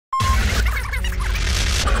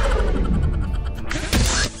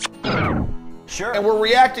Sure. And we're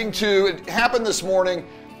reacting to, it happened this morning,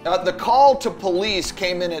 the call to police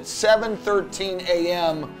came in at 7:13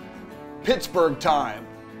 a.m. Pittsburgh time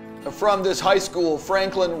from this high school,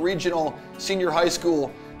 Franklin Regional Senior High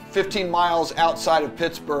School, 15 miles outside of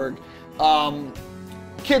Pittsburgh.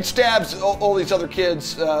 Kid stabs all these other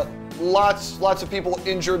kids. Lots of people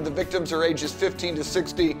injured. The victims are ages 15 to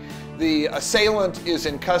 60. The assailant is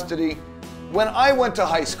in custody. When I went to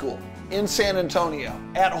high school in San Antonio,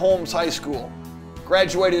 at Holmes High School,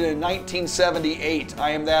 graduated in 1978,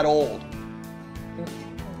 I am that old.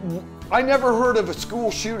 I never heard of a school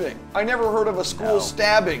shooting. I never heard of a school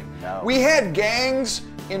stabbing. No. We had gangs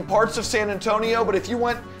in parts of San Antonio, but if you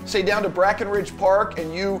went, say, down to Brackenridge Park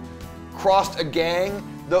and you crossed a gang,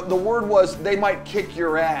 the word was they might kick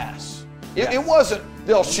your ass. It wasn't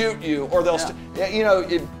they'll shoot you or they'll, you know,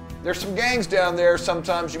 there's some gangs down there.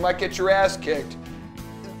 Sometimes you might get your ass kicked.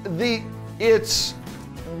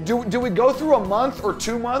 Do we go through a month or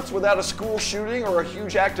 2 months without a school shooting or a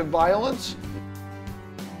huge act of violence?